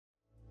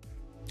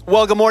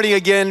Well, good morning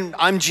again.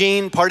 I'm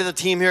Gene, part of the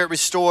team here at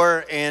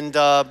Restore, and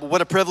what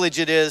a privilege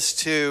it is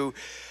to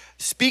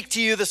speak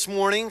to you this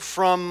morning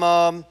from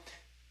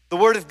the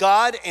Word of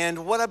God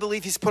and what I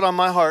believe He's put on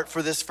my heart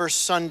for this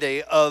first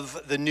Sunday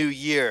of the new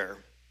year.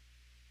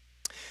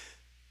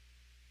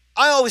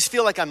 I always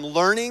feel like I'm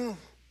learning.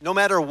 No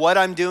matter what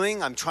I'm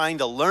doing, I'm trying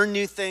to learn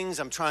new things.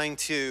 I'm trying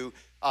to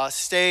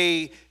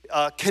stay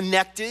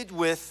connected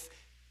with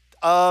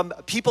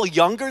people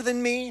younger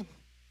than me,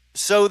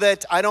 so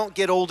that I don't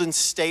get old and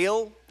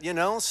stale,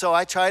 So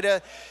I try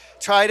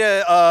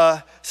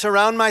to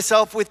surround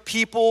myself with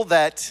people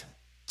that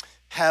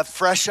have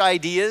fresh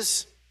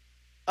ideas.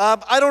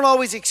 I don't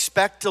always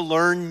expect to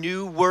learn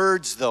new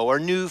words, though, or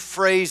new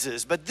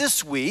phrases. But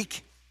this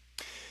week,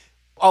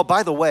 oh,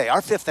 by the way,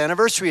 our 5th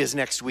anniversary is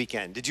next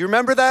weekend. Did you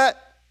remember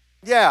that?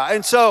 Yeah,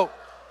 and so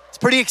it's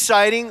pretty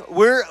exciting.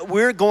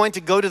 We're going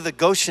to go to the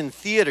Goshen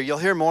Theater. You'll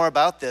hear more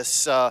about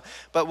this,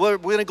 but we're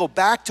going to go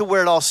back to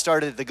where it all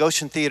started at the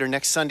Goshen Theater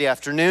next Sunday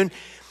afternoon,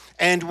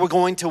 and we're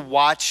going to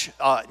watch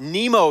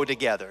Nemo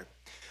together.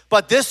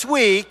 But this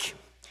week,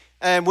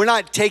 and we're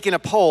not taking a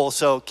poll,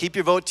 so keep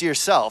your vote to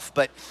yourself,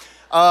 but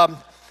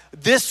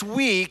this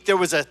week there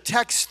was a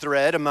text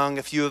thread among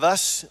a few of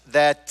us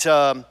that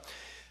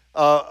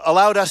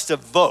allowed us to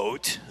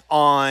vote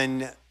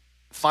on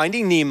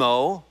Finding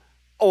Nemo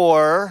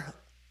or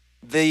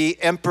The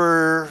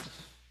Emperor's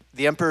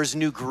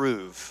New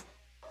Groove.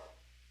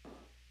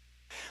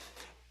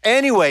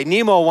 Anyway,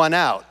 Nemo won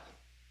out.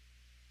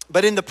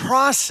 But in the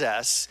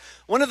process,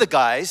 one of the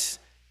guys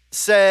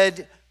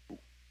said,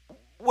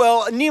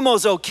 well,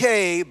 Nemo's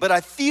okay, but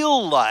I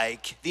feel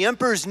like The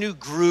Emperor's New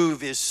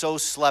Groove is so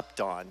slept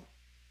on.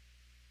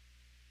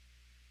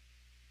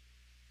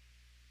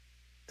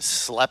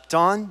 Slept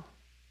on?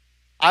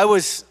 I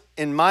was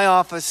in my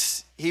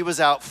office, he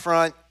was out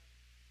front.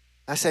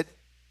 I said,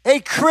 hey,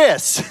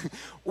 Chris,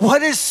 what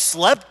does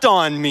slept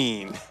on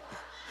mean?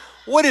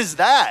 What is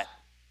that?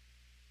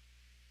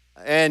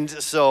 And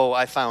so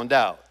I found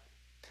out.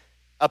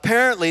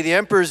 Apparently, The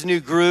Emperor's New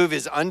Groove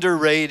is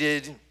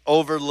underrated,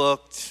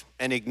 overlooked,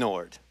 and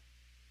ignored.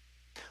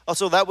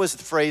 Also, that was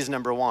phrase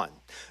number one.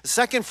 The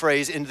second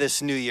phrase in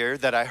this new year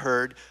that I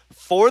heard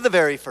for the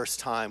very first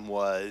time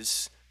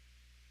was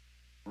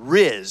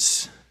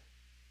Riz.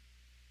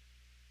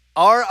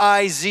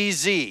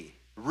 R-I-Z-Z,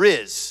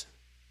 Riz.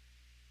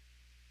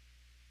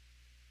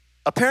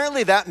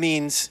 Apparently that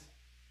means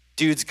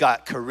dude's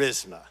got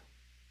charisma.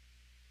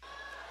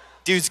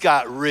 Dude's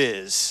got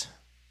riz.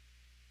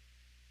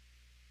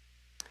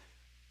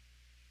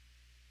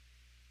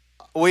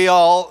 We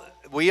all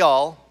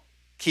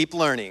keep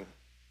learning,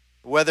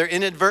 whether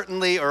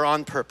inadvertently or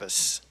on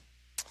purpose.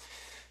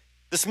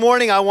 This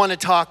morning I want to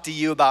talk to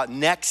you about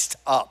next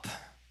up.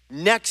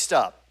 Next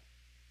up.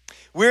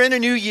 We're in a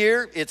new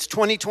year. It's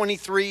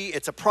 2023.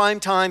 It's a prime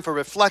time for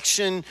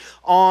reflection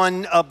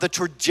on the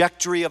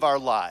trajectory of our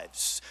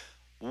lives.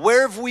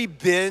 Where have we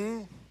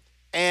been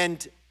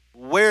and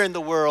where in the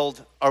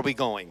world are we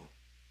going?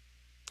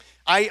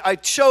 I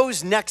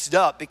chose next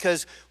up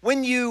because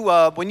when you're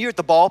at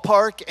the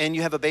ballpark and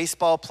you have a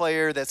baseball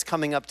player that's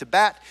coming up to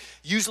bat,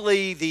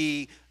 usually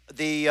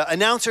the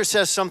announcer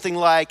says something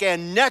like,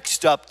 and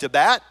next up to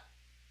bat,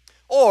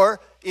 or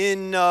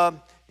in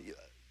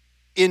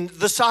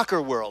the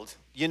soccer world,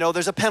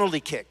 there's a penalty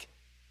kick.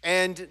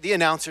 And the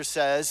announcer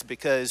says,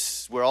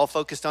 because we're all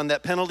focused on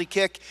that penalty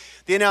kick,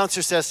 the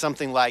announcer says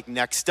something like,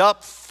 next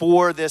up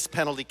for this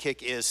penalty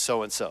kick is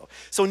so-and-so.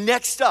 So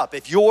next up,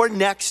 if you're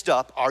next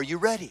up, are you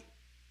ready?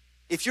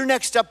 If you're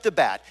next up to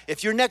bat,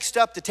 if you're next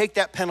up to take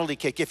that penalty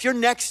kick, if you're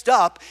next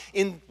up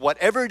in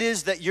whatever it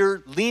is that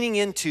you're leaning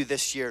into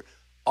this year,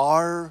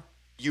 are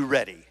you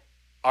ready?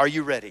 Are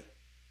you ready?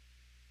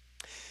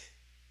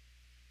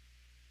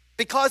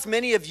 Because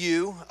many of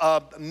you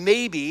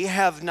maybe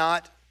have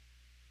not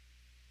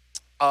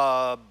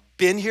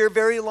been here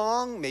very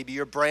long, maybe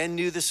you're brand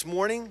new this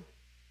morning,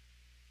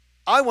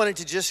 I wanted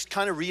to just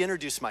kind of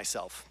reintroduce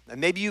myself.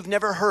 And maybe you've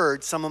never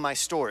heard some of my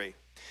story.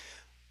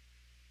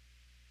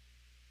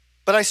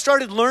 But I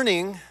started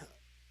learning,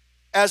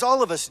 as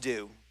all of us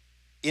do,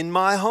 in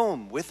my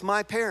home with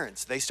my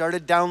parents. They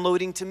started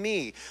downloading to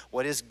me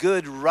what is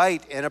good,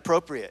 right, and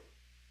appropriate.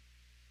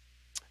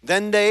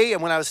 Then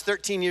when I was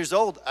 13 years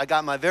old, I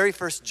got my very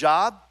first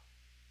job,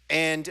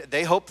 and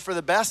they hoped for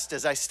the best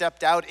as I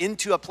stepped out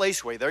into a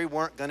place where they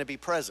weren't going to be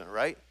present,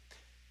 right?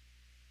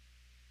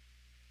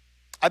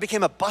 I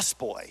became a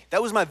busboy.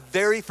 That was my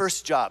very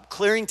first job,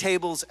 clearing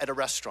tables at a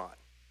restaurant.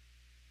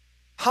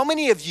 How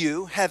many of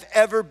you have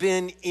ever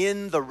been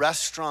in the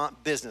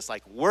restaurant business,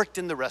 like worked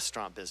in the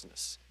restaurant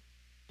business?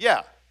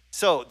 Yeah,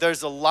 so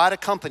there's a lot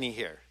of company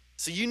here.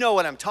 So you know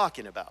what I'm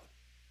talking about.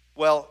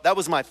 Well, that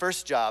was my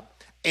first job.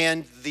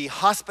 And the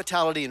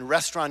hospitality and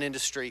restaurant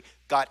industry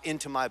got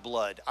into my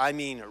blood. I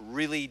mean,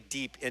 really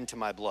deep into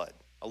my blood.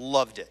 I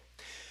loved it.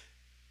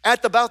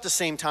 At about the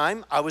same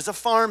time, I was a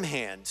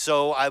farmhand.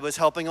 So I was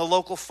helping a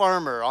local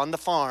farmer on the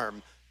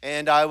farm.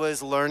 And I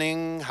was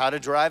learning how to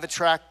drive a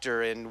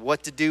tractor and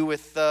what to do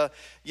with,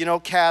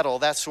 cattle,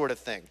 that sort of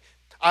thing.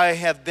 I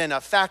have been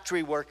a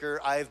factory worker.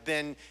 I've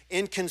been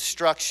in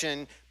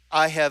construction.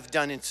 I've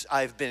been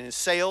in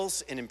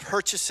sales and in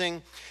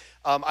purchasing.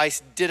 I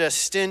did a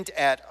stint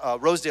at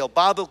Rosedale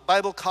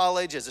Bible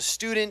College as a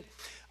student.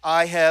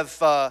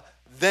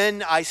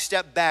 Then I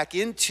stepped back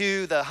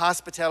into the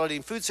hospitality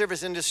and food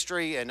service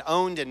industry and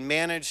owned and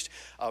managed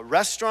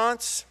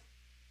restaurants.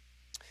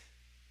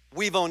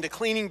 We've owned a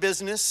cleaning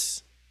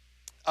business.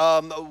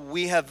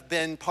 We have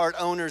been part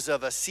owners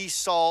of a sea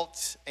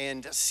salt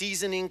and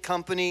seasoning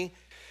company.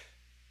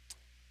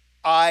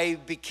 I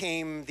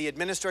became the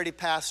administrative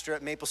pastor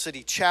at Maple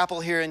City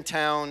Chapel here in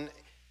town.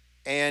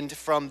 And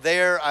from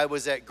there, I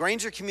was at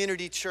Granger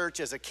Community Church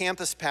as a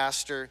campus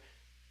pastor.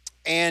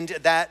 And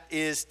that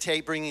is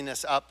bringing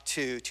us up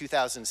to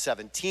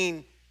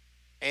 2017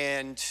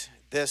 and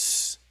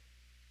this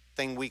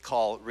thing we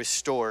call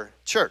Restore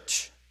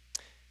Church.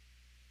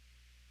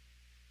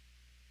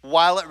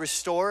 While at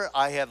Restore,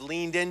 I have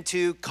leaned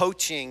into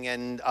coaching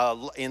and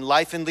in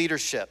life and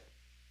leadership.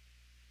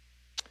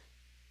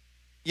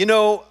 You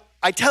know,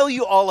 I tell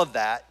you all of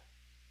that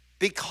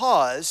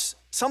because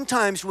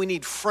sometimes we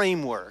need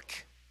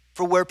framework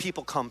for where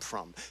people come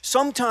from.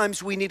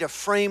 Sometimes we need a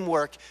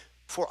framework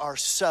for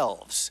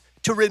ourselves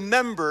to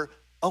remember,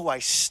 oh, I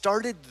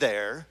started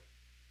there.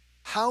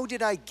 How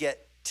did I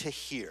get to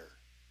here?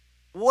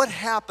 What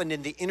happened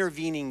in the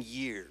intervening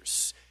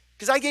years?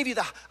 Because I gave you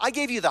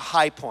the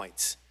high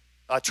points.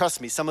 Trust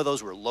me, some of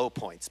those were low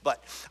points,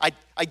 but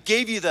I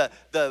gave you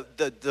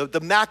the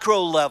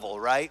macro level,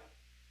 right?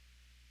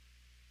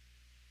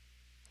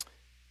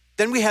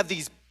 Then we have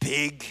these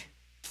big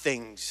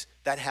things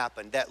that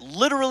happen that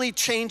literally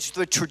change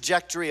the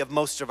trajectory of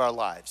most of our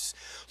lives.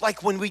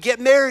 Like when we get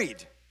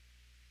married,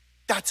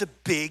 that's a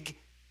big,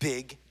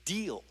 big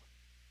deal.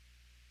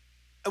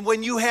 And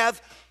when you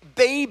have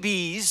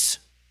babies,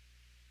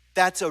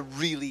 that's a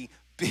really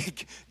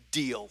big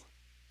deal.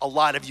 A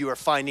lot of you are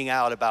finding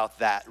out about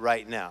that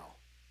right now.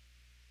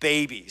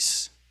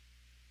 Babies,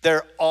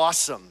 they're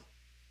awesome,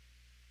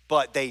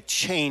 but they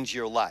change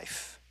your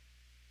life.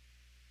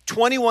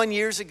 21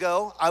 years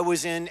ago, I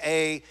was in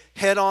a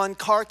head-on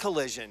car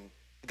collision.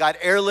 Got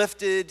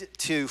airlifted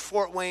to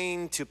Fort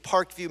Wayne, to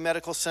Parkview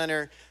Medical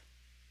Center.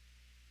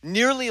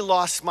 Nearly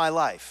lost my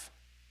life.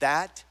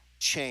 That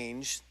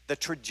changed the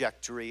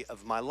trajectory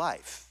of my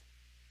life.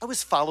 I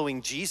was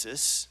following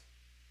Jesus,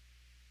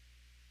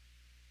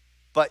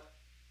 but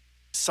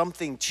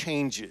something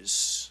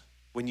changes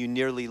when you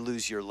nearly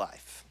lose your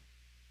life.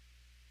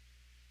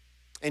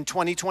 In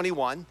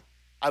 2021,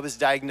 I was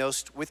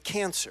diagnosed with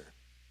cancer.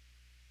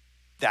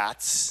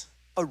 That's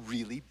a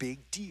really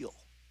big deal.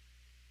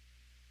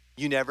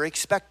 You never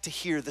expect to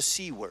hear the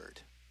C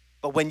word,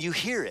 but when you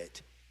hear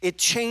it, it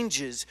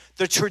changes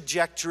the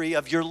trajectory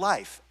of your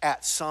life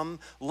at some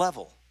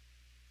level.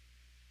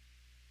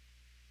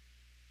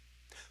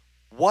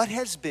 What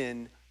has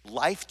been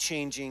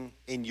life-changing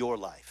in your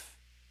life?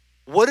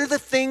 What are the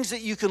things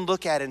that you can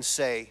look at and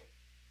say,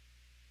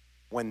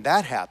 when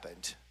that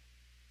happened,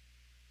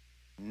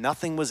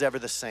 nothing was ever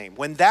the same.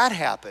 When that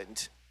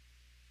happened,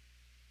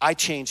 I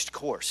changed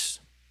course.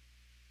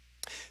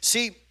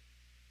 See,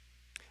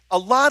 a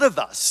lot of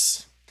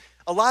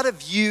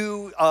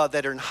you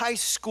that are in high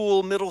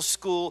school, middle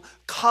school,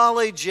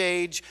 college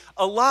age,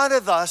 a lot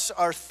of us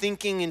are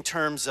thinking in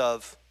terms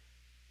of,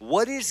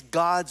 what is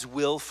God's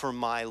will for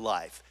my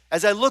life?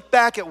 As I look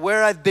back at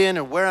where I've been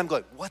and where I'm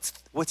going,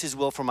 what's his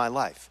will for my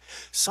life?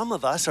 Some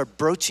of us are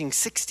broaching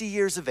 60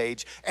 years of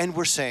age and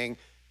we're saying,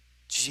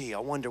 gee, I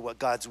wonder what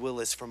God's will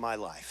is for my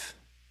life.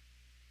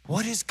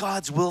 What is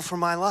God's will for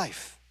my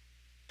life?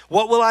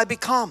 What will I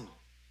become?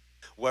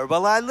 Where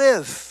will I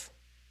live?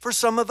 For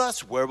some of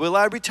us, where will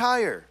I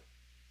retire?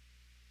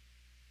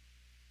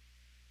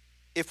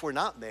 If we're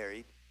not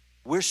married,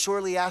 we're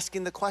surely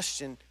asking the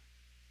question,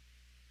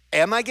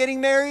 am I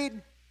getting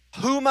married?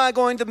 Who am I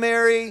going to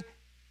marry?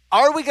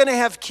 Are we going to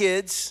have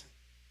kids?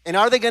 And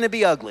are they going to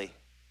be ugly?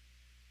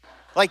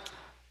 Like,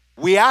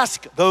 we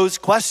ask those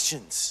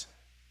questions.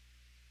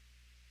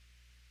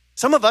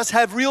 Some of us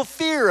have real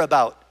fear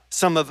about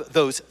some of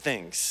those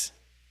things.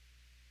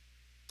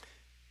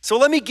 So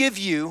let me give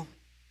you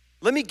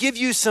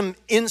some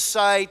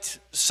insight,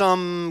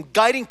 some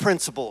guiding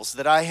principles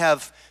that I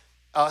have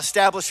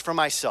established for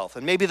myself,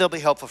 and maybe they'll be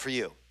helpful for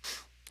you.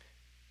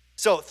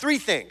 So 3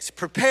 things: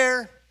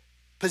 prepare,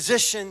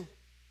 position,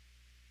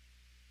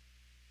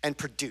 and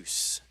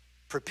produce.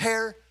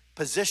 Prepare,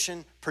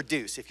 position,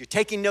 produce. If you're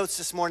taking notes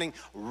this morning,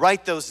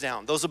 write those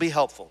down. Those will be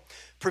helpful.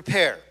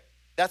 Prepare.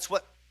 That's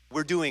what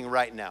we're doing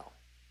right now.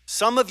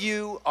 Some of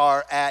you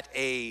are at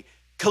a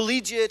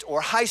collegiate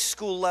or high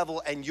school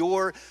level and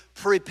you're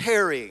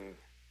preparing.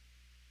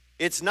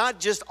 It's not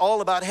just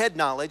all about head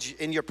knowledge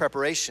in your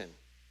preparation.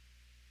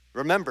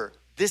 Remember,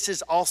 this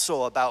is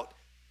also about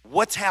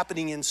what's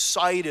happening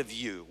inside of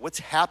you, what's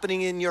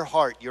happening in your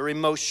heart, your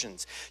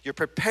emotions. You're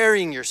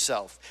preparing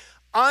yourself.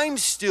 I'm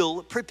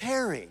still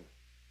preparing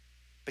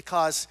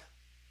because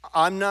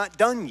I'm not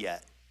done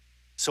yet.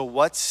 So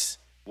what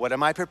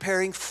am I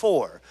preparing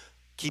for?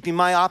 keeping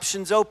my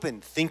options open,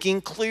 thinking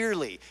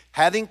clearly,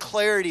 having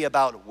clarity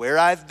about where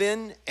I've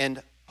been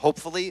and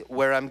hopefully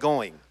where I'm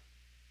going.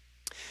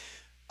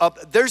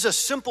 There's a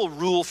simple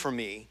rule for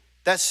me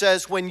that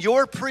says when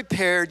you're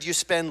prepared, you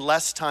spend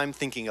less time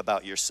thinking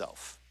about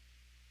yourself.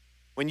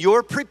 When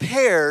you're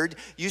prepared,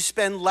 you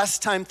spend less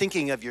time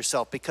thinking of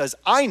yourself, because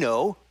I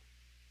know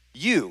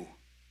you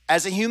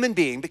as a human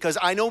being, because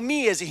I know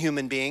me as a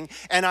human being,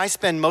 and I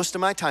spend most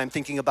of my time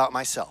thinking about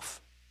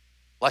myself.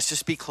 Let's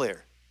just be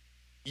clear.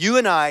 You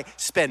and I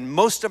spend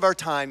most of our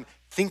time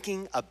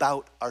thinking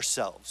about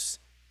ourselves.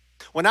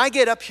 When I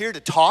get up here to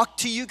talk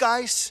to you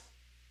guys,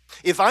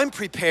 if I'm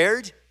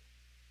prepared,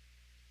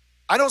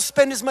 I don't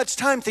spend as much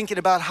time thinking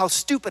about how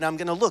stupid I'm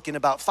gonna look in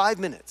about 5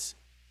 minutes.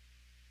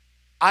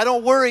 I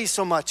don't worry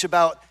so much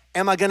about,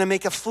 am I gonna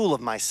make a fool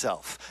of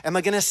myself? Am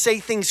I gonna say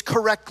things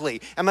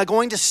correctly? Am I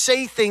going to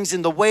say things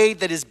in the way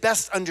that is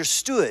best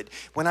understood?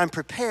 When I'm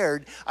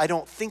prepared, I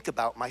don't think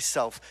about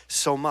myself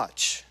so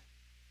much.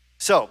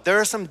 So there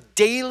are some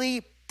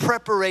daily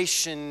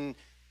preparation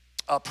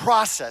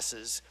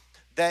processes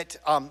that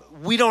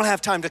we don't have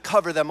time to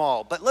cover them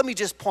all, but let me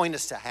just point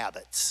us to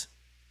habits.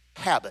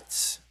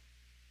 Habits.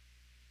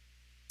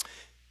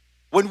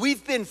 When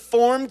we've been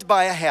formed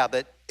by a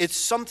habit, it's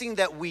something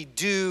that we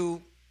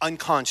do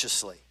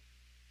unconsciously.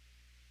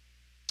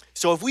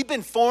 So if we've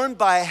been formed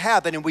by a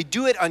habit and we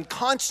do it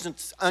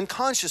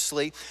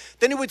unconsciously,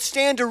 then it would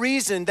stand to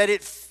reason that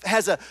it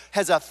has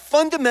a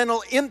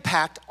fundamental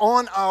impact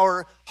on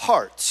our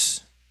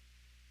hearts.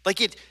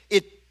 Like it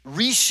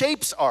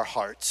reshapes our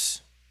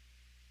hearts.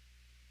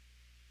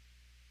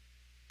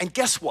 And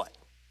guess what?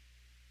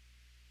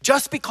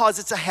 Just because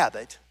it's a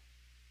habit,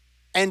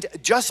 and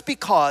just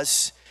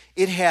because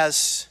it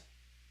has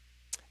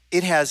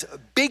a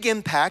big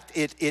impact,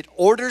 it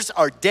orders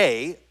our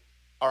day.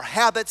 Our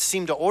habits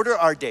seem to order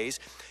our days.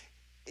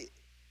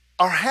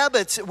 Our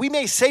habits, we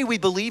may say we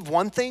believe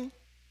one thing,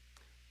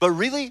 but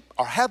really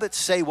our habits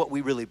say what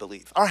we really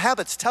believe. Our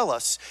habits tell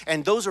us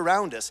and those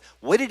around us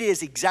what it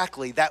is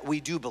exactly that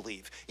we do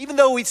believe. Even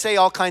though we say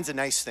all kinds of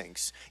nice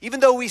things, even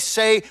though we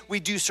say we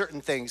do certain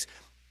things,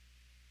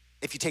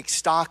 if you take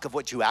stock of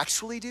what you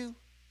actually do,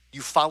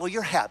 you follow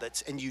your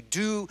habits and you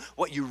do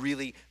what you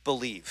really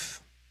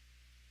believe.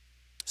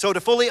 So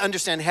to fully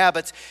understand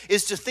habits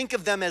is to think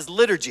of them as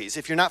liturgies.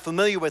 If you're not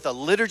familiar with a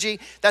liturgy,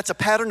 that's a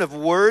pattern of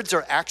words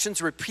or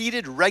actions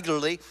repeated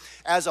regularly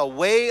as a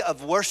way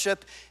of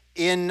worship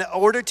in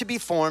order to be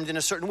formed in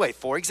a certain way.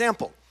 For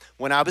example,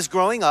 when I was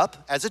growing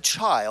up as a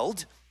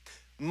child,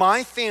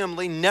 my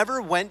family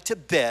never went to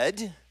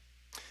bed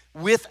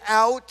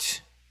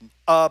without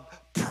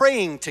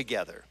praying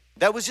together.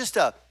 That was just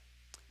a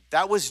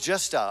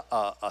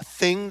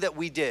thing that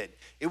we did.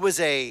 It was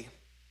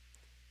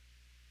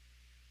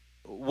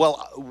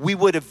we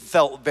would have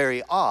felt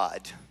very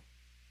odd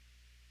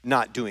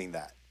not doing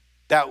that.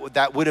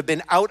 That would have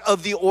been out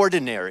of the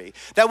ordinary.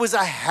 That was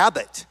a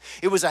habit.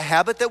 It was a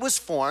habit that was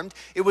formed.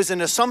 It was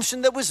an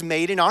assumption that was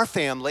made in our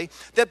family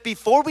that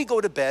before we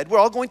go to bed, we're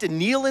all going to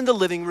kneel in the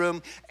living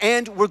room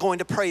and we're going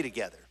to pray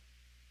together.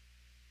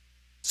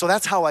 So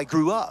that's how I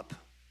grew up.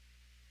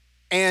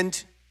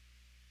 And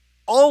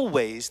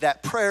always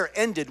that prayer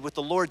ended with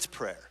the Lord's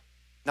Prayer.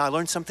 Now I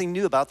learned something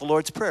new about the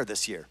Lord's Prayer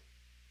this year.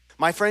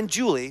 My friend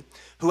Julie,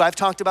 who I've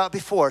talked about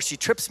before, she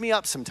trips me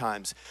up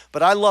sometimes,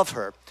 but I love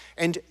her.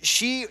 And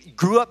she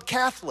grew up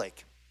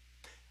Catholic.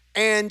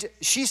 And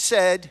she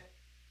said,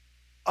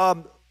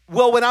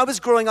 well, when I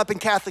was growing up in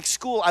Catholic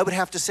school, I would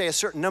have to say a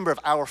certain number of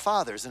Our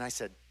Fathers. And I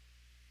said,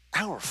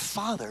 Our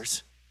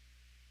Fathers?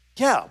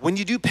 Yeah, when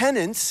you do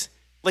penance,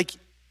 like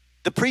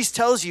the priest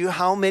tells you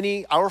how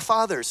many Our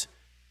Fathers.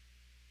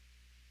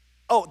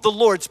 Oh, the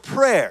Lord's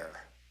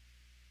Prayer.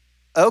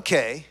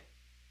 Okay.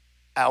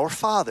 Our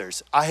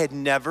Fathers. I had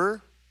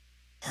never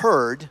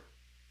heard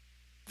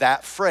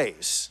that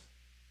phrase.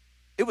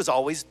 It was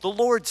always the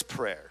Lord's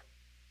Prayer.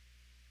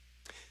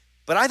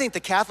 But I think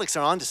the Catholics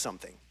are onto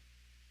something.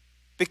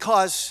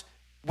 Because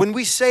when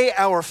we say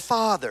Our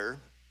Father,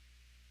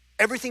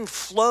 everything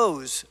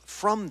flows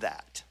from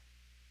that.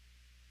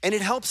 And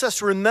it helps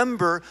us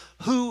remember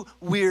who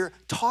we're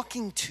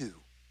talking to.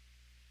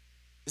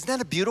 Isn't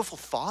that a beautiful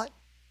thought?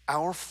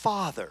 Our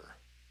Father.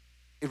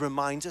 It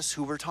reminds us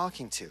who we're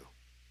talking to.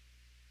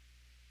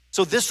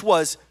 So this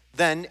was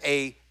then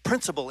a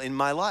principle in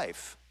my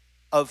life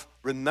of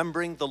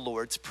remembering the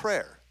Lord's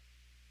Prayer.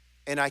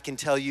 And I can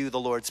tell you the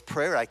Lord's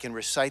Prayer, I can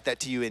recite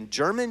that to you in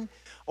German,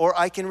 or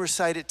I can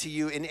recite it to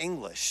you in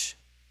English.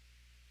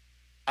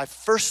 I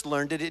first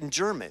learned it in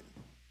German.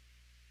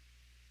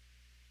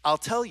 I'll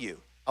tell you,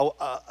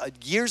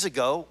 years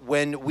ago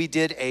when we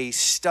did a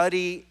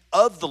study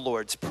of the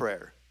Lord's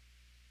Prayer,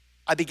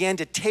 I began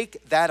to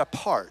take that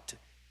apart,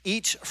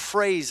 each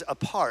phrase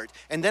apart.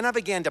 And then I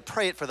began to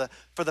pray it for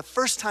the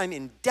first time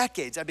in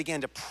decades. I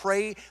began to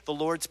pray the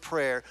Lord's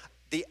Prayer,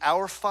 the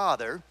Our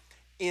Father,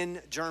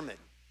 in German.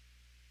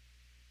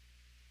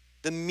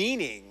 The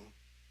meaning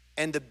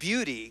and the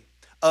beauty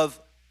of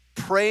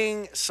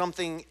praying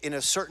something in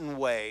a certain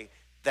way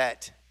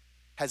that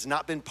has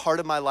not been part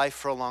of my life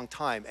for a long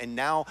time. And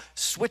now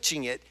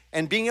switching it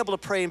and being able to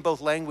pray in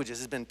both languages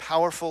has been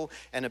powerful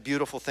and a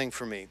beautiful thing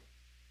for me.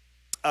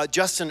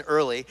 Justin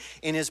Earley,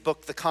 in his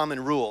book, The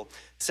Common Rule,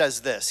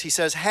 says this. He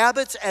says,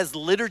 habits as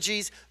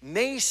liturgies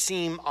may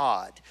seem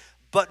odd,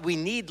 but we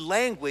need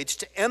language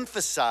to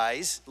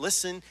emphasize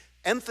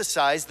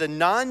the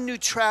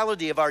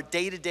non-neutrality of our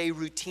day-to-day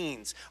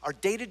routines. Our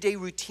day-to-day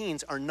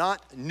routines are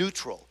not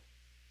neutral.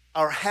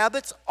 Our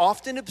habits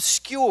often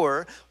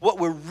obscure what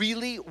we're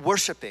really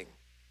worshiping.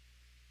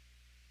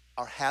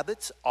 Our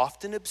habits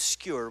often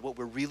obscure what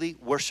we're really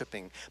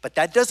worshiping. But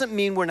that doesn't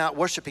mean we're not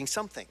worshiping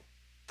something.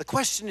 The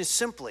question is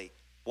simply,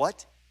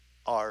 what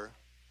are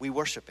we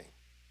worshiping?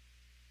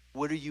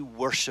 What are you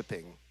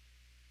worshiping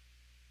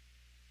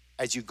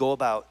as you go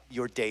about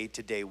your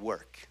day-to-day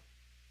work?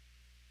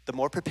 The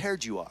more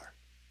prepared you are,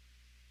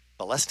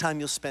 the less time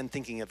you'll spend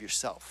thinking of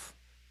yourself.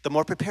 The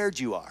more prepared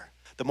you are,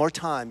 the more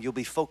time you'll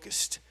be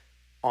focused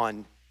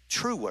on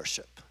true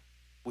worship,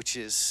 which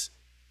is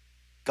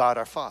God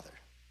our Father.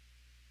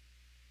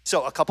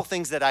 So a couple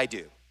things that I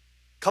do,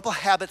 a couple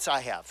habits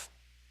I have,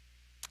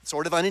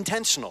 sort of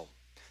unintentional,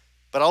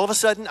 but all of a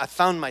sudden I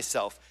found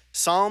myself,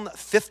 Psalm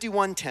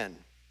 51:10.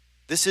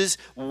 This is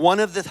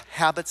one of the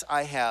habits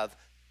I have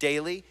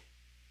daily,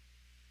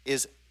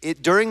 is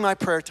it during my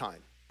prayer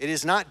time. It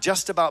is not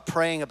just about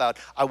praying about,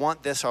 I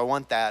want this or I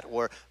want that,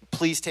 or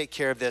please take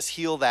care of this,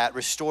 heal that,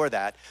 restore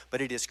that,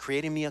 but it is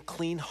creating me a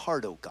clean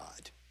heart, O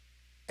God,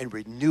 and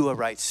renew a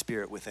right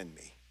spirit within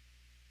me.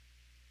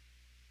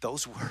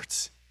 Those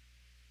words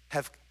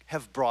have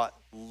brought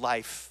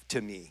life to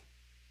me.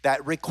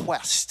 That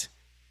request,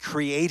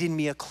 create in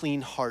me a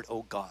clean heart,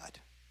 O God,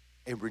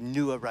 and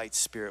renew a right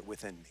spirit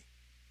within me.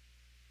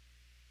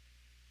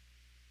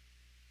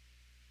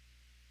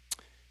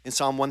 In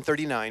Psalm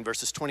 139,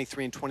 verses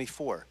 23 and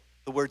 24,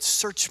 the words,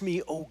 search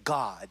me, O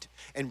God,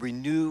 and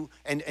renew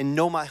and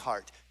know my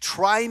heart.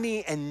 Try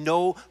me and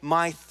know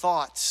my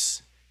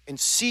thoughts, and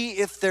see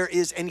if there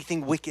is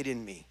anything wicked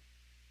in me.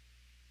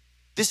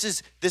 It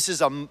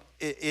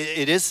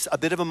is a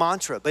bit of a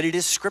mantra, but it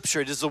is scripture.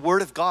 It is the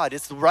word of God.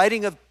 It's the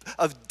writing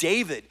of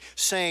David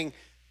saying,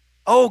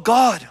 oh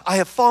God, I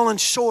have fallen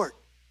short.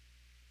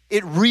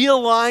 It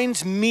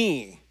realigns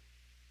me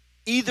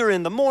either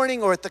in the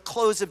morning or at the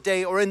close of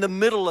day or in the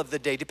middle of the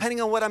day,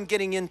 depending on what I'm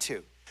getting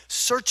into.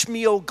 Search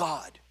me, O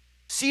God.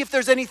 See if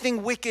there's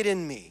anything wicked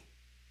in me.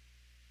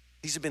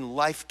 These have been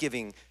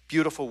life-giving,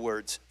 beautiful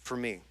words for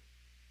me.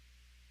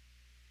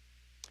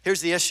 Here's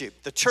the issue.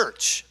 The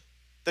church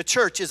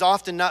is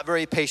often not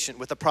very patient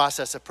with the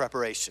process of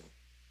preparation.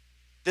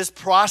 This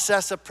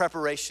process of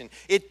preparation,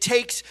 it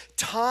takes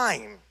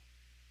time.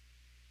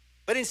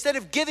 But instead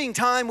of giving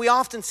time, we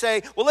often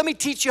say, well, let me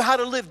teach you how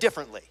to live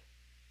differently.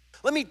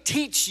 Let me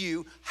teach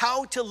you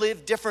how to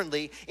live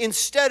differently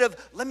instead of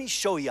let me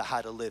show you how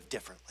to live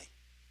differently.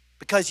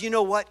 Because you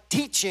know what?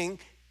 Teaching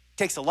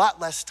takes a lot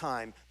less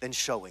time than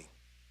showing.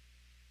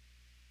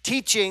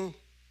 Teaching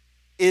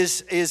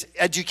is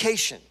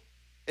education.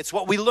 It's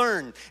what we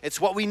learn.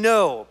 It's what we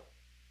know.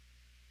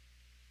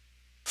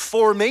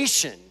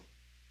 Formation,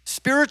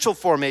 spiritual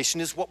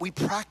formation is what we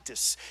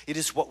practice. It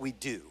is what we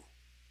do.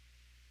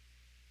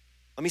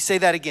 Let me say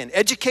that again.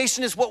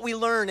 Education is what we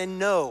learn and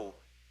know,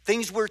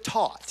 things we're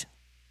taught.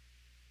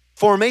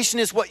 Formation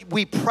is what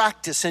we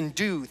practice and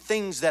do,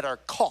 things that are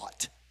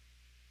caught.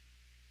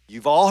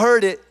 You've all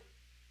heard it.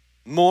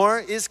 More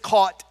is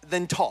caught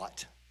than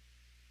taught.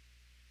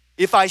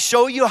 If I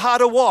show you how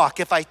to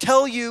walk, if I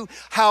tell you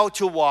how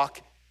to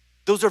walk,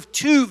 those are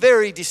two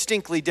very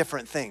distinctly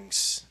different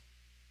things.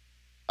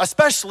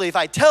 Especially if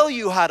I tell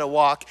you how to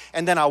walk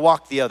and then I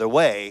walk the other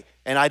way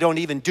and I don't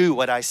even do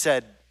what I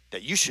said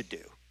that you should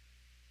do.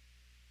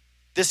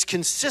 This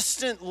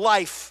consistent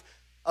life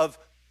of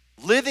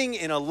living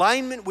in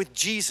alignment with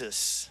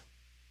Jesus,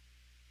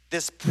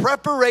 this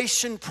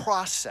preparation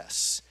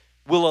process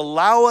will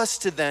allow us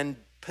to then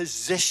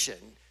position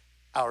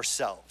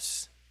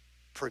ourselves.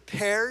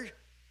 Prepared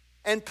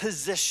and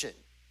positioned.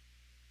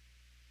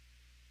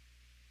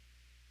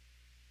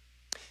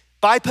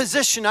 By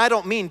position, I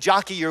don't mean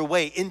jockey your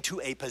way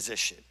into a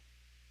position.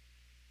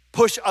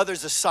 Push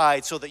others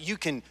aside so that you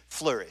can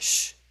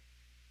flourish.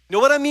 You know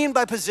what I mean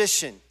by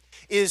position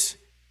is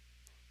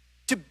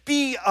to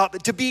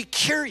be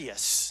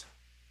curious.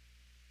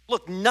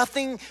 Look,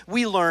 nothing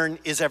we learn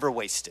is ever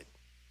wasted.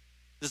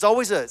 There's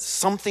always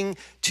something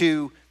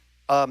to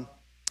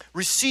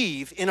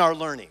receive in our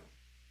learning,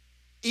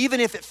 even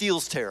if it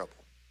feels terrible.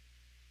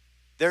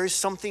 There is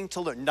something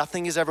to learn.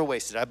 Nothing is ever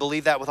wasted. I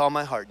believe that with all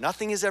my heart.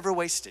 Nothing is ever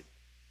wasted.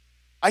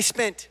 I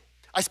spent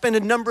a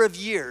number of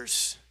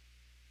years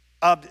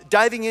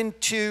diving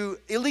into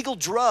illegal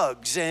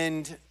drugs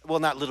and, well,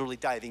 not literally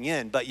diving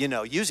in, but,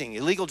 using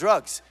illegal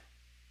drugs.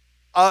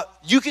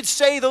 You could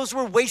say those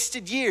were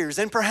wasted years,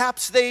 and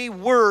perhaps they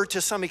were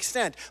to some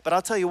extent. But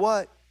I'll tell you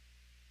what,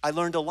 I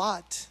learned a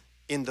lot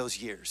in those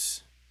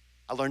years.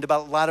 I learned a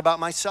lot about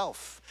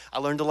myself. I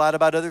learned a lot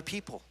about other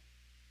people.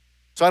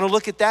 So I don't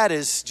look at that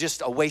as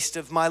just a waste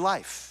of my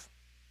life.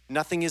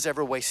 Nothing is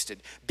ever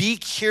wasted. Be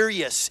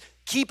curious.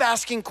 Keep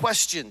asking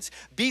questions.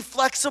 Be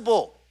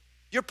flexible.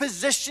 You're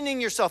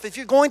positioning yourself. If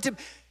you're going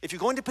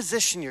to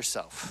position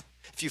yourself,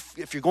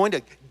 if you're going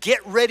to get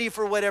ready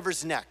for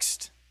whatever's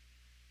next,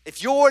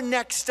 if you're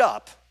next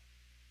up,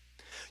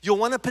 you'll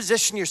want to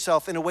position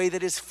yourself in a way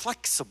that is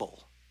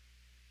flexible.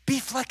 Be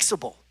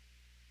flexible.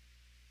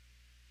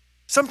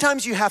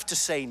 Sometimes you have to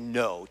say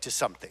no to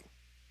something,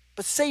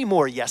 but say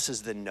more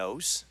yeses than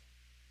nos.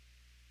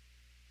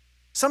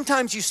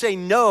 Sometimes you say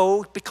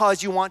no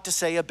because you want to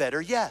say a better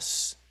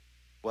yes.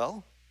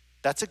 Well,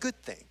 that's a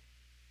good thing.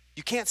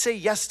 You can't say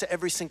yes to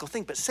every single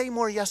thing, but say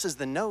more yeses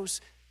than nos.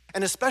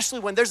 And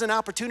especially when there's an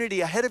opportunity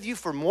ahead of you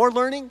for more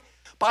learning,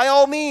 by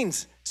all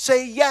means,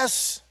 say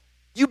yes.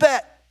 You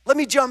bet. Let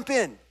me jump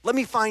in. Let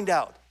me find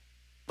out.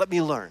 Let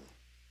me learn.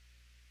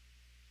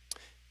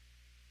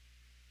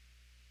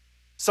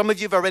 Some of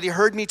you have already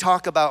heard me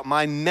talk about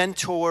my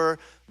mentor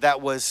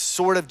that was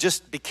sort of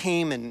just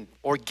became and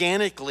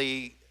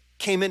organically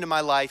came into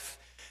my life.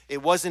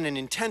 It wasn't an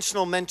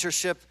intentional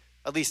mentorship.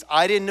 At least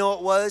I didn't know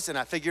it was, and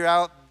I figured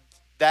out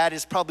that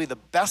is probably the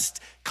best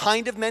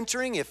kind of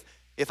mentoring.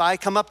 If I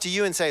come up to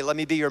you and say, let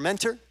me be your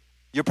mentor,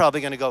 you're probably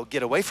going to go,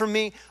 get away from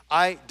me.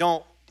 I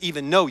don't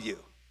even know you.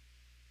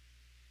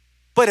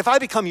 But if I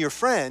become your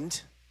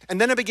friend, and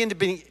then I begin to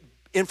be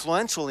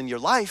influential in your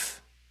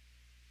life,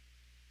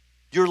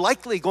 you're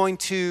likely going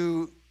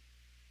to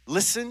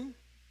listen,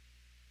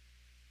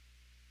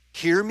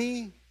 hear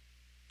me.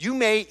 You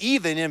may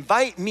even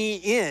invite me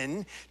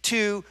in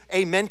to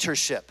a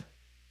mentorship.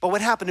 But what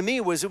happened to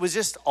me was it was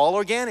just all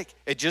organic.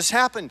 It just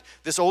happened.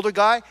 This older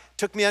guy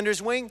took me under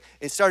his wing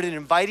and started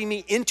inviting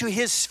me into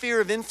his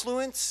sphere of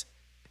influence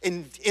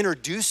and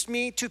introduced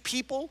me to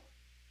people,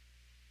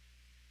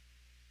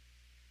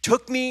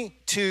 took me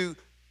to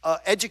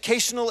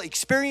educational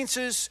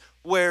experiences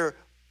where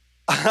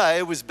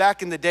it was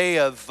back in the day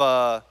of,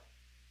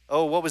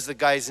 what was the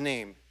guy's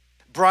name?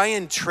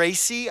 Brian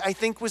Tracy, I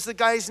think was the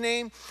guy's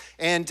name.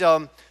 And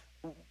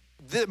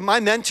my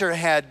mentor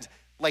had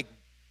like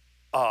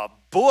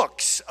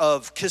books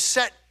of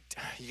cassette,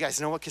 you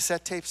guys know what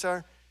cassette tapes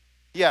are?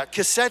 Yeah,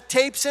 cassette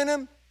tapes in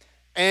them.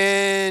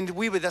 And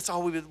we would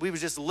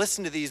just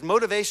listen to these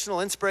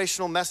motivational,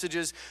 inspirational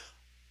messages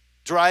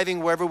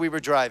driving wherever we were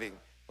driving.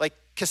 Like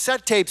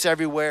cassette tapes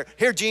everywhere.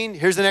 Here, Gene,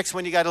 here's the next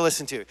one you got to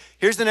listen to.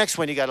 Here's the next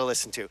one you got to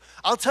listen to.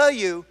 I'll tell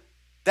you,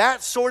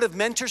 that sort of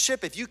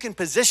mentorship, if you can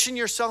position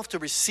yourself to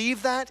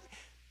receive that,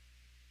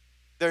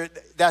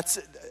 that's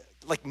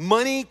like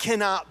money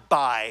cannot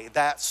buy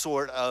that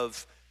sort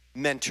of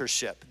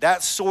mentorship,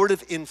 that sort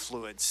of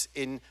influence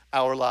in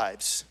our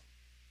lives.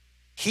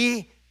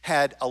 He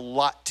had a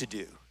lot to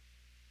do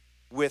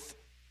with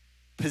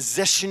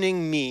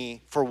positioning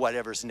me for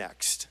whatever's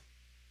next.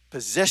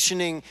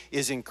 Positioning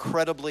is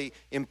incredibly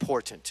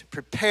important.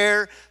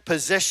 Prepare,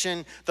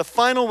 position. The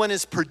final one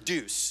is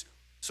produce.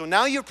 So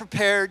now you're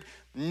prepared,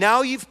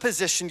 now you've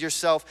positioned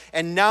yourself,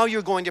 and now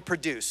you're going to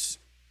produce.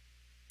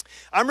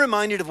 I'm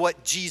reminded of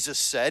what Jesus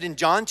said in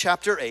John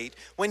chapter 8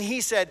 when he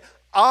said,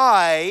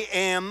 I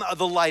am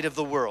the light of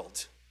the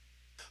world.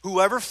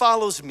 Whoever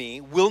follows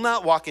me will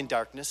not walk in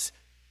darkness,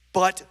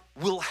 but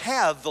will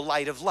have the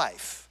light of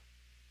life.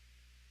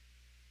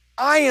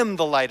 I am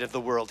the light of the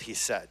world, he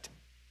said.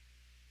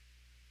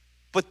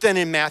 But then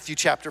in Matthew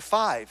chapter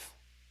 5,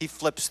 he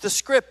flips the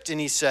script and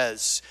he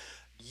says,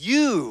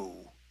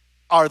 you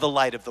are the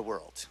light of the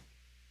world.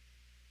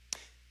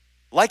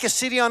 Like a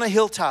city on a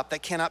hilltop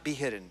that cannot be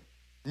hidden.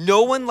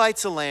 No one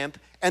lights a lamp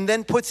and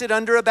then puts it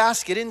under a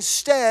basket.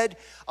 Instead,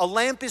 a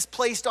lamp is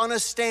placed on a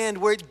stand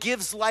where it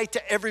gives light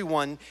to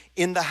everyone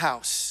in the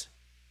house.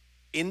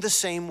 In the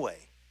same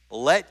way,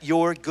 let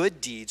your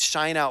good deeds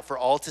shine out for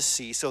all to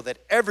see so that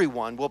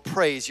everyone will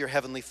praise your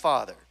heavenly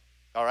Father.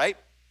 All right?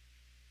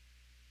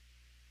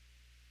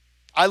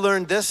 I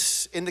learned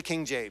this in the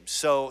King James.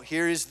 So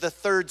here is the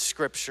third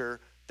scripture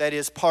that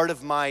is part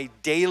of my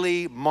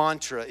daily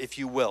mantra, if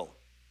you will.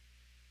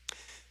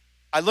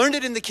 I learned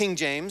it in the King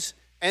James,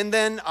 and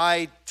then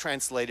I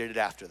translated it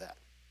after that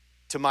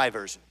to my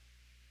version.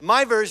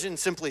 My version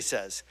simply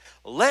says,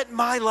 let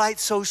my light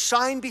so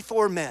shine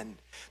before men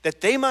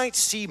that they might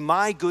see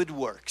my good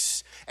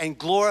works and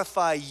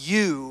glorify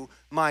you,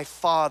 my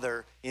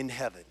Father in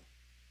heaven.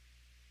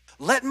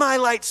 Let my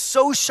light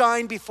so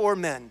shine before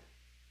men,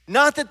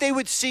 not that they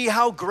would see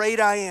how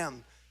great I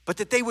am, but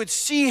that they would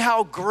see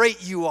how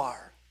great you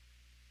are.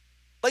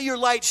 Let your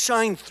light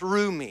shine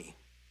through me.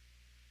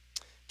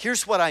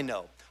 Here's what I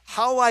know.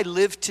 How I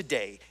live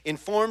today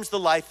informs the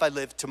life I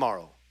live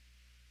tomorrow.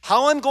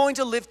 How I'm going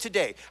to live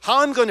today,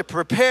 how I'm going to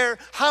prepare,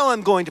 how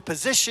I'm going to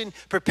position,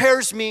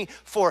 prepares me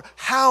for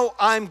how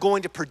I'm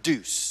going to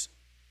produce.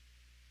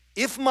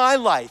 If my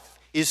life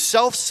is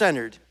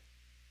self-centered,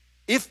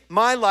 if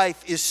my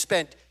life is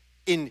spent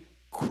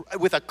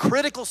with a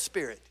critical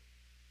spirit,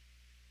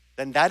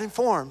 then that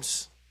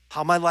informs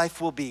how my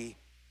life will be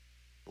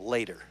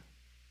later.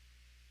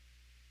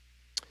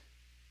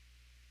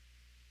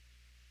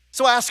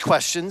 So ask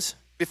questions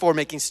before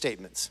making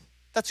statements.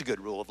 That's a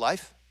good rule of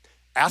life.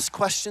 Ask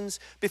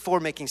questions before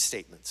making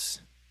statements.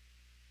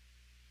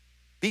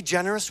 Be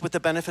generous with the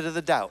benefit of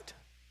the doubt.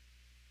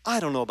 I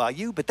don't know about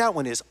you, but that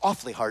one is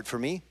awfully hard for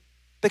me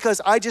because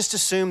I just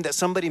assume that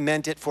somebody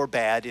meant it for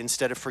bad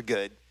instead of for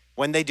good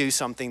when they do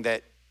something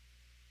that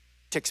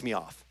ticks me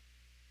off,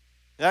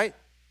 right?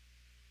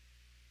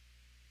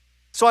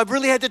 So I've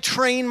really had to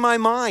train my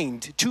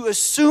mind to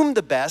assume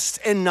the best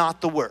and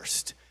not the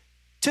worst,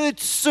 to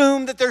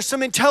assume that there's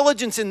some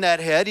intelligence in that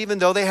head even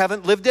though they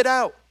haven't lived it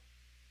out.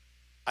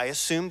 I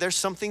assume there's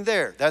something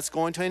there that's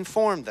going to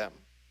inform them.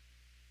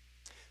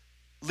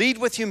 Lead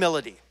with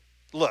humility.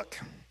 Look,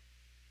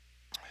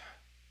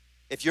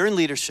 if you're in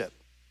leadership,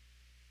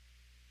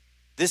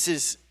 this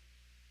is,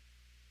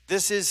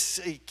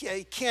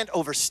 I can't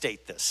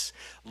overstate this.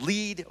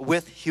 Lead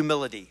with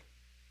humility.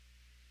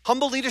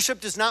 Humble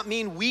leadership does not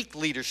mean weak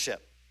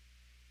leadership.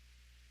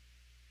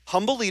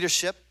 Humble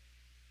leadership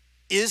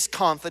is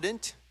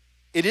confident.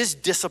 It is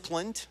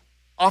disciplined.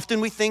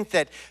 Often we think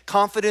that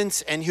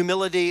confidence and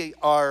humility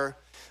are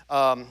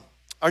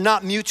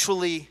not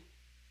mutually,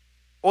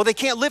 or they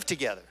can't live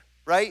together,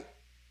 right?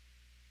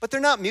 But they're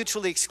not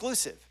mutually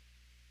exclusive.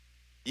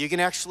 You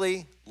can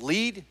actually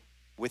lead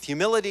with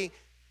humility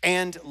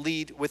and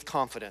lead with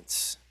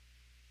confidence.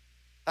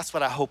 That's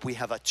what I hope we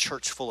have a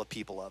church full of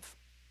people of.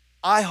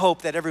 I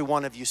hope that every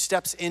one of you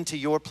steps into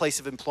your place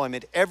of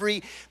employment,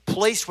 every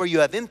place where you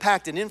have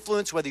impact and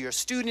influence, whether you're a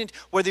student,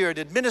 whether you're an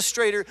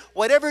administrator,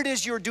 whatever it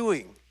is you're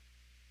doing.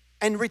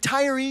 And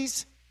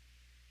retirees,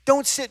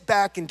 don't sit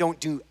back and don't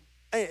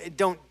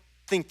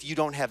think you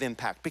don't have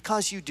impact,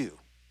 because you do.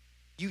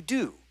 You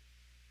do.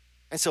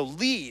 And so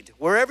lead.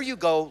 Wherever you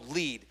go,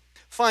 lead.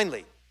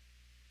 Finally,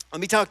 let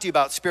me talk to you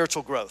about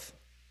spiritual growth.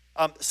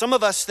 Some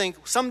of us think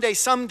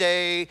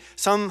someday,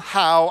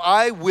 somehow,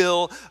 I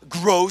will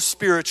grow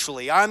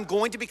spiritually. I'm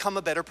going to become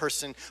a better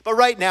person. But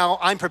right now,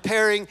 I'm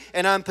preparing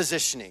and I'm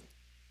positioning.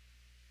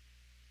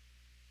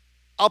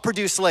 I'll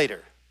produce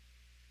later.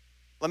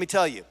 Let me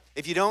tell you,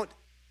 if you don't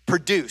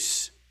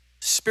produce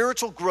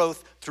spiritual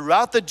growth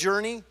throughout the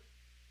journey,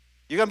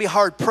 you're going to be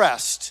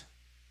hard-pressed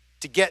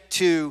to get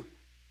to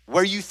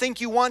where you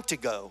think you want to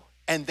go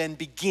and then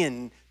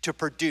begin to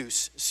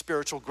produce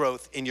spiritual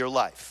growth in your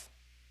life.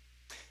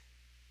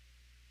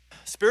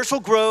 Spiritual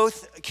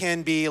growth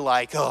can be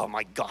like, oh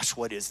my gosh,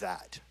 what is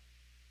that?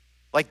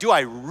 Like, do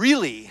I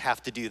really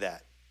have to do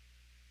that?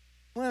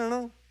 Well, I don't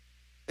know.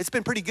 It's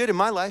been pretty good in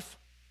my life.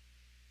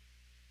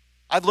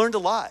 I've learned a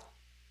lot.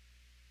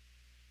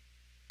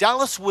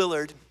 Dallas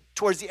Willard,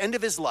 towards the end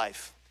of his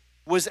life,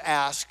 was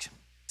asked,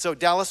 so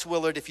Dallas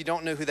Willard, if you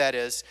don't know who that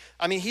is,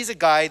 I mean, he's a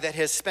guy that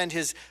has spent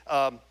his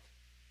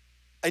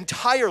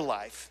entire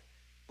life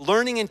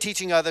learning and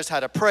teaching others how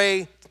to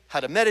pray, how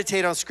to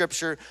meditate on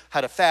Scripture,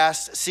 how to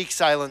fast, seek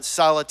silence,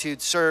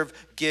 solitude, serve,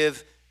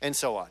 give, and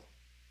so on.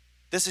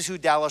 This is who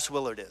Dallas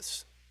Willard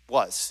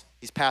was.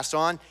 He's passed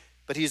on,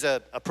 but he's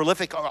a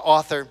prolific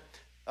author,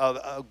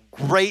 a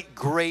great,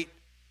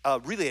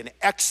 really an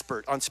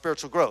expert on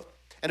spiritual growth.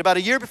 And about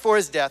a year before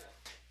his death,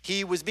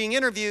 he was being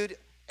interviewed,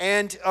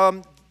 and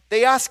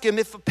they asked him,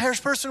 if a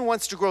person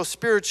wants to grow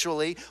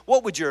spiritually,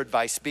 what would your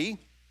advice be?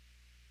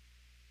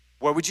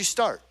 Where would you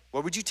start?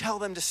 Where would you tell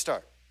them to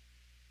start?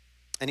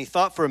 And he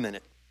thought for a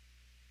minute.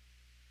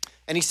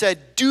 And he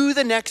said, do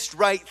the next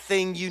right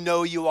thing you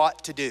know you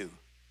ought to do.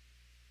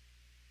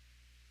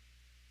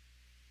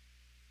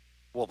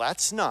 Well,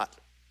 that's not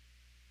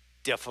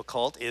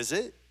difficult, is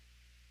it?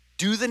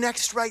 Do the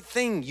next right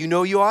thing you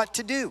know you ought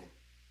to do.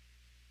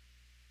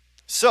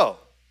 So,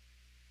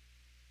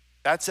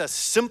 that's a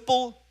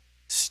simple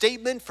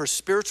statement for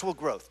spiritual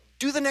growth.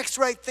 Do the next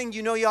right thing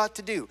you know you ought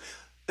to do.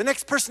 The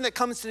next person that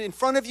comes in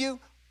front of you,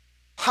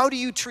 how do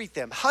you treat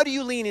them? How do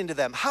you lean into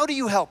them? How do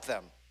you help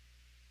them?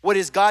 What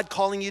is God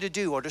calling you to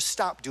do or to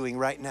stop doing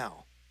right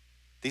now?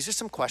 These are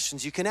some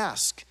questions you can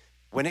ask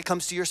when it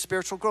comes to your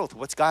spiritual growth.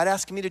 What's God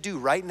asking me to do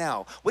right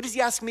now? What is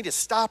he asking me to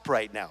stop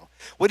right now?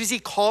 What is he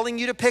calling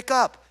you to pick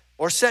up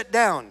or set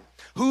down?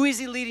 Who is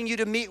he leading you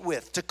to meet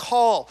with, to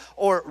call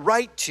or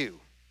write to?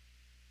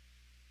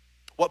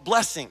 What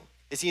blessing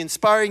is he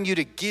inspiring you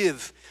to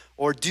give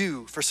or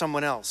do for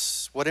someone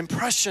else? What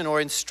impression or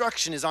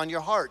instruction is on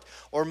your heart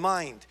or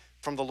mind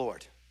from the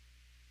Lord?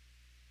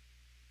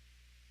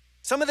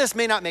 Some of this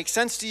may not make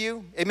sense to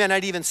you. It may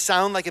not even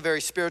sound like a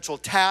very spiritual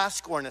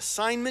task or an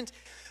assignment,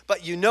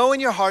 but you know in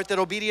your heart that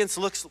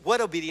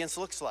what obedience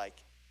looks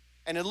like.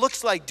 And it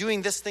looks like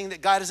doing this thing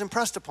that God has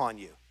impressed upon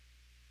you.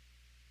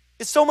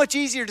 It's so much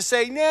easier to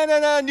say,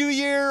 no, new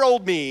year,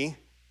 old me.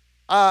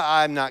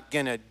 I'm not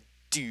gonna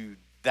do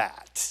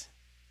that.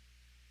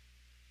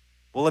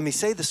 Well, let me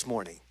say this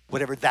morning,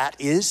 whatever that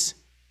is,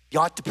 you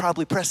ought to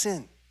probably press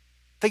in.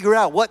 Figure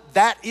out what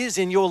that is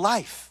in your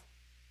life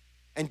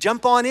and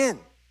jump on in.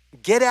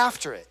 Get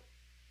after it.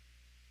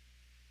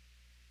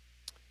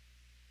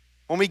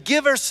 When we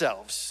give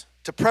ourselves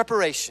to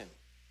preparation,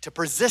 to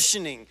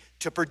positioning,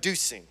 to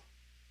producing,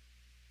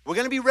 we're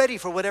going to be ready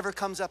for whatever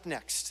comes up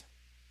next.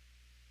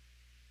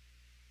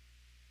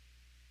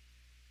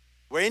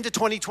 We're into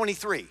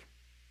 2023.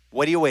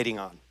 What are you waiting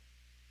on?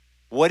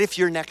 What if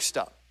you're next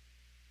up?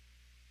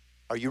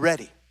 Are you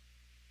ready?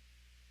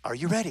 Are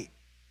you ready?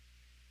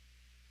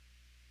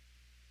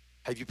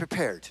 Have you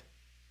prepared?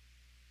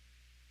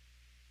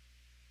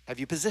 Have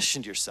you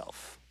positioned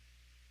yourself?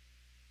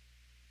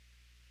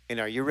 And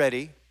are you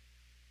ready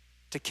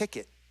to kick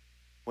it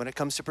when it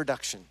comes to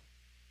production?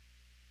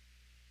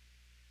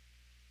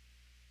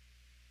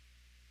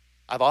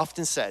 I've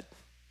often said,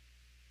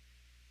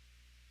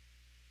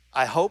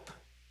 I hope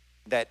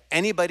that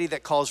anybody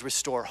that calls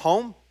Restore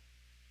home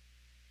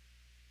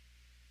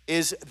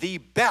is the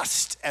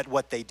best at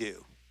what they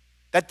do,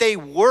 that they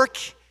work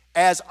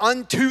as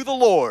unto the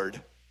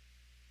Lord,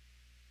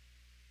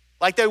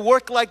 like they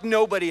work like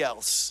nobody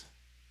else,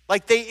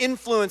 like they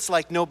influence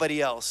like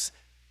nobody else.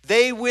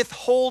 They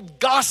withhold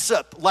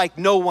gossip like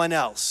no one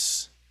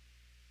else.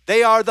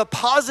 They are the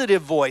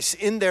positive voice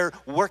in their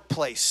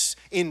workplace.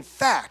 In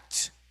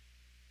fact,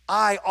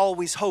 I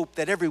always hope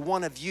that every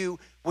one of you,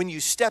 when you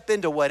step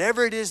into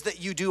whatever it is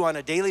that you do on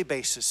a daily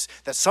basis,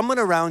 that someone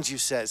around you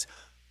says,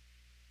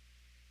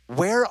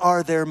 where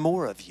are there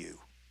more of you?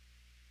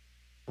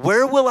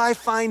 Where will I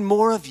find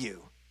more of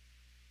you?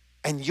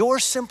 And your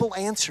simple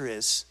answer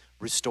is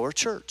Restore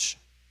Church.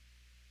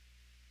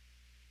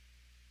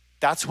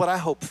 That's what I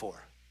hope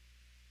for.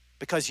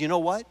 Because you know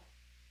what?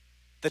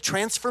 The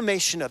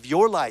transformation of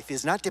your life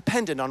is not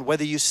dependent on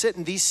whether you sit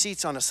in these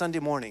seats on a Sunday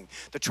morning.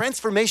 The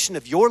transformation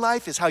of your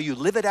life is how you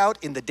live it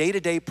out in the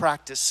day-to-day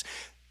practice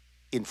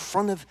in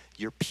front of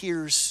your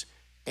peers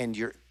and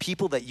your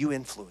people that you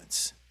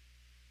influence.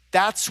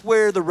 That's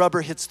where the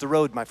rubber hits the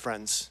road, my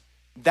friends.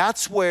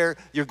 That's where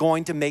you're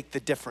going to make the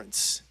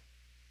difference.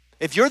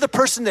 If you're the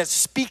person that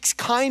speaks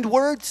kind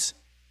words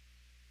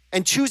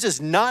and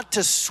chooses not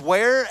to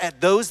swear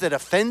at those that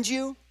offend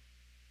you,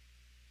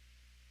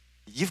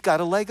 you've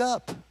got a leg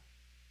up.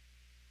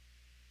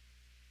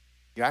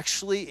 You're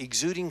actually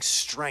exuding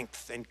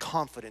strength and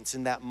confidence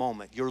in that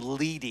moment. You're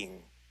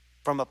leading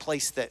from a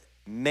place that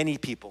many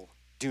people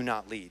do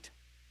not lead.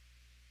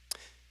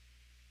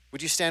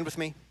 Would you stand with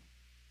me?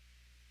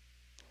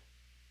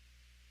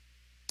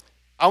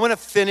 I want to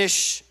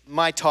finish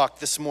my talk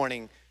this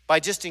morning by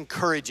just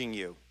encouraging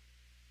you.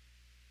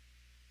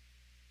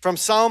 From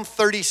Psalm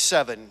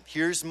 37,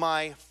 here's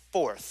my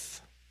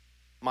fourth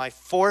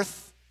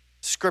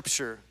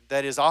scripture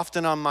that is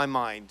often on my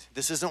mind.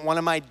 This isn't one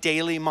of my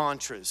daily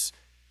mantras,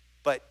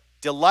 but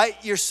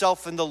delight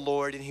yourself in the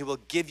Lord and he will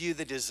give you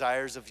the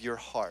desires of your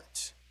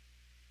heart.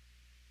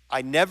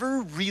 I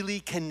never really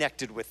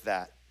connected with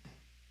that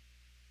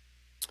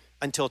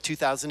until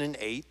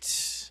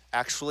 2008.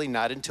 Actually,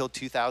 not until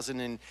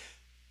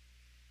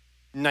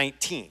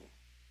 2019.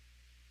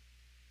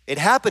 It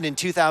happened in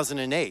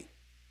 2008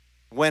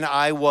 when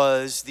I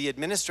was the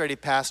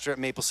administrative pastor at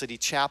Maple City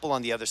Chapel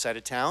on the other side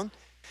of town.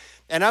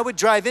 And I would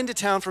drive into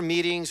town for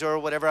meetings or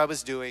whatever I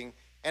was doing,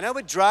 and I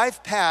would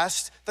drive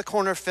past the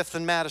corner of 5th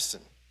and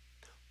Madison,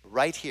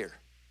 right here.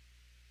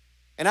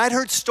 And I'd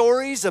heard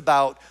stories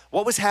about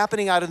what was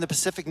happening out in the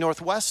Pacific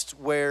Northwest,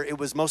 where it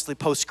was mostly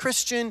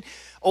post-Christian.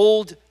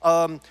 Old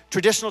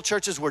traditional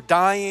churches were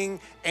dying,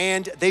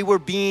 and they were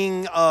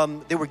giving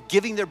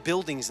their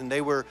buildings, and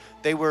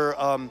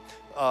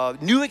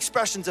new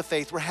expressions of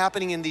faith were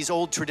happening in these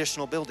old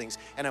traditional buildings.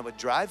 And I would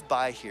drive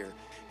by here,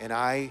 and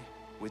I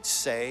would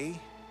say,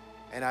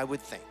 and I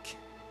would think,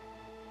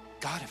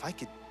 God, if I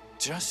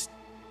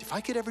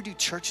could ever do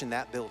church in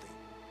that building,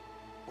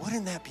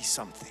 wouldn't that be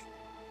something?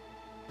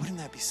 Wouldn't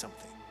that be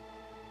something?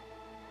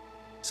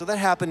 So that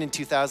happened in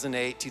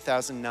 2008,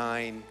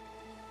 2009,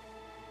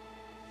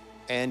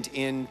 and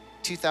in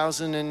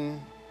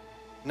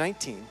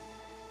 2019,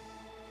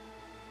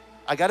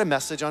 I got a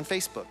message on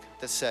Facebook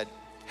that said,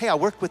 hey, I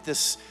work with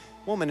this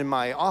woman in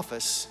my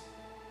office,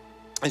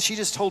 and she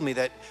just told me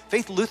that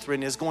Faith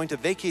Lutheran is going to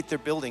vacate their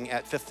building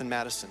at 5th and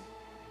Madison,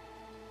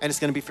 and it's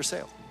going to be for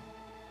sale.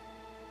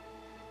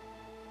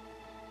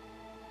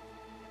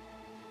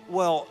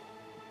 Well,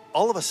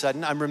 all of a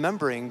sudden, I'm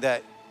remembering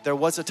that there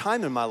was a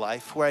time in my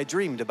life where I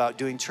dreamed about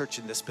doing church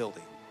in this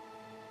building.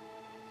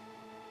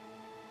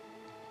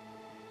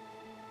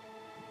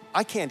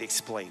 I can't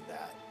explain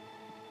that.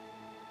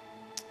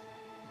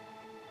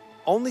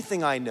 Only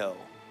thing I know,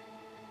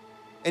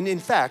 and in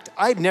fact,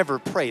 I'd never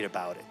prayed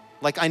about it.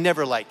 I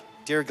never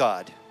dear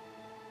God,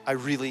 I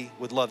really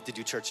would love to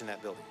do church in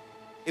that building.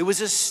 It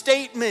was a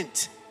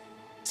statement.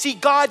 See,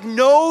 God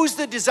knows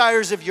the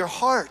desires of your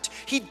heart.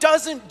 He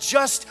doesn't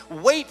just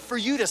wait for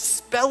you to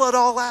spell it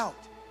all out.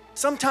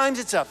 Sometimes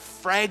it's a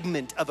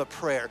fragment of a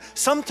prayer.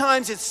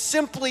 Sometimes it's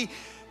simply,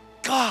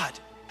 God,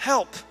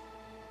 help.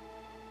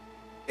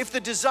 If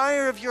the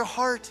desire of your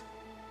heart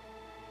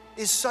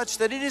is such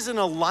that it is in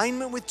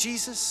alignment with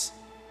Jesus,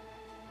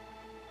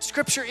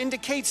 Scripture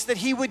indicates that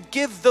he would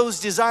give those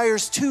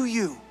desires to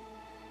you.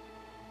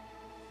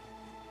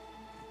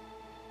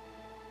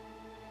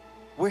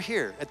 We're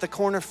here at the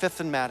corner of 5th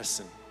and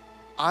Madison.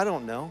 I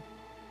don't know.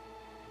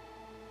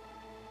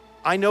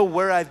 I know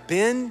where I've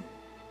been,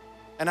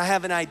 and I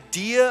have an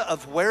idea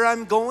of where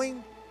I'm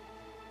going.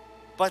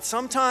 But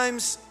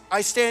sometimes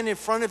I stand in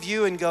front of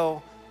you and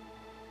go,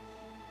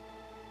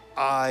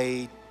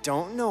 I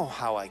don't know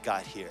how I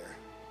got here.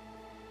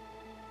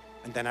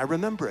 And then I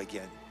remember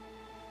again.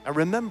 I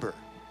remember.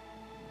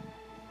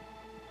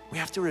 we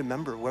have to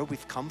remember where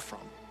we've come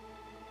from,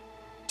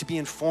 to be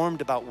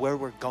informed about where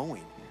we're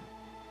going.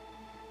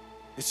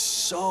 It's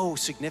so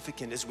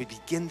significant as we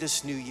begin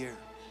this new year.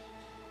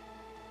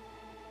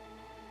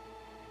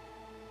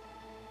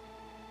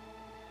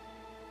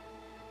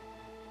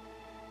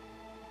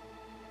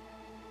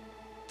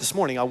 This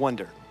morning, I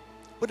wonder,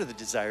 what are the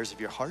desires of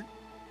your heart?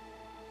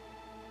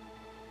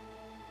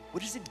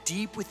 What is it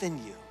deep within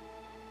you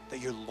that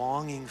you're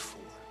longing for?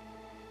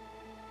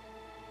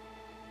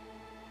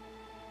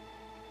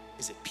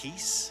 Is it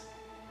peace?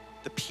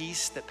 The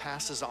peace that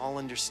passes all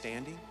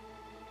understanding?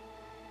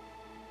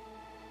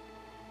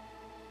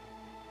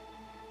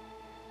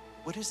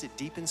 What is it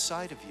deep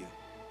inside of you?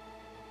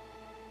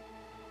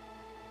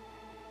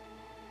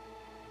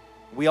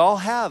 We all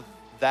have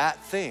that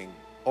thing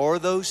or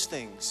those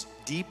things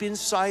deep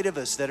inside of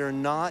us that are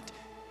not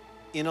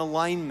in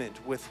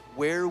alignment with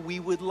where we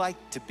would like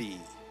to be,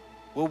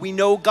 where we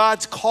know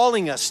God's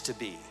calling us to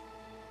be.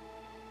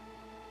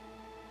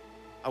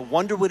 I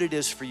wonder what it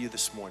is for you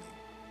this morning.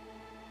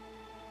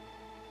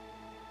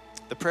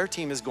 The prayer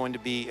team is going to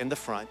be in the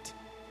front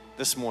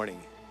this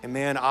morning. And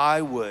man,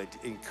 I would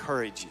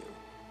encourage you,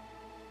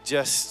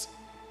 just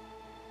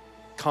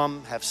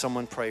come have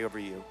someone pray over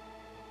you.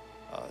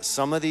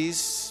 Some of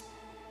these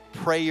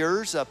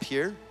prayers up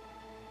here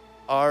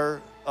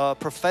are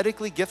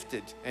prophetically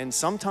gifted, and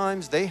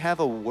sometimes they have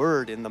a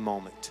word in the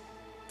moment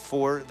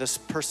for this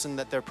person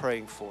that they're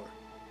praying for.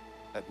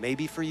 That may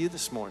be for you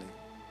this morning.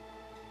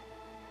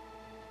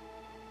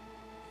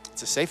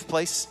 It's a safe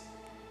place.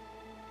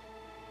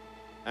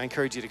 I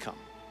encourage you to come.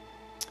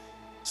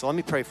 So let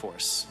me pray for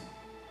us.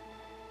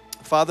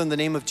 Father, in the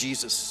name of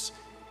Jesus,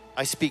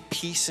 I speak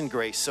peace and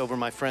grace over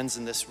my friends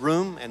in this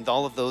room and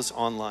all of those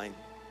online.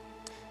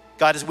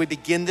 God, as we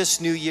begin this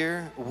new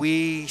year,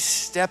 we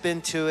step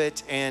into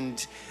it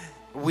and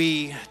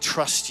we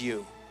trust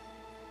you.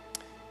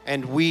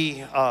 And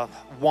we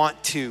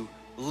want to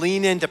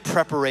lean into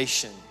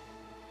preparation.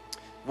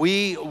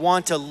 We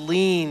want to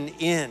lean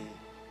in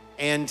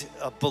and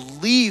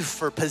believe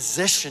for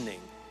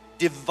positioning,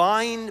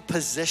 divine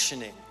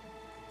positioning.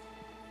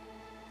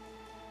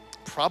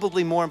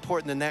 Probably more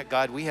important than that,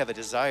 God, we have a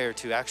desire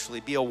to actually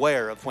be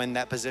aware of when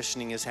that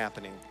positioning is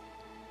happening.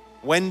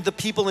 When the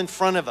people in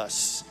front of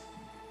us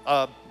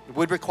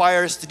would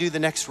require us to do the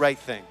next right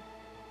thing.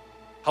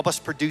 Help us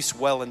produce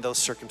well in those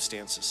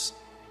circumstances.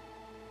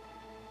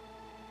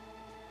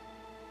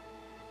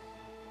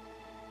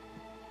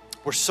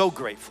 We're so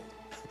grateful.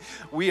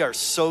 We are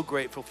so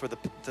grateful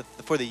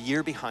for the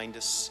year behind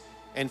us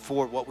and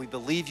for what we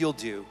believe you'll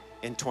do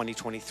in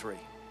 2023.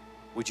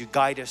 Would you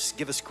guide us,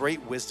 give us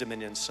great wisdom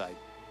and insight.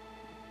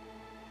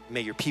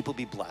 May your people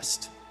be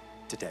blessed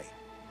today.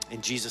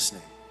 In Jesus'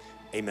 name,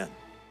 amen.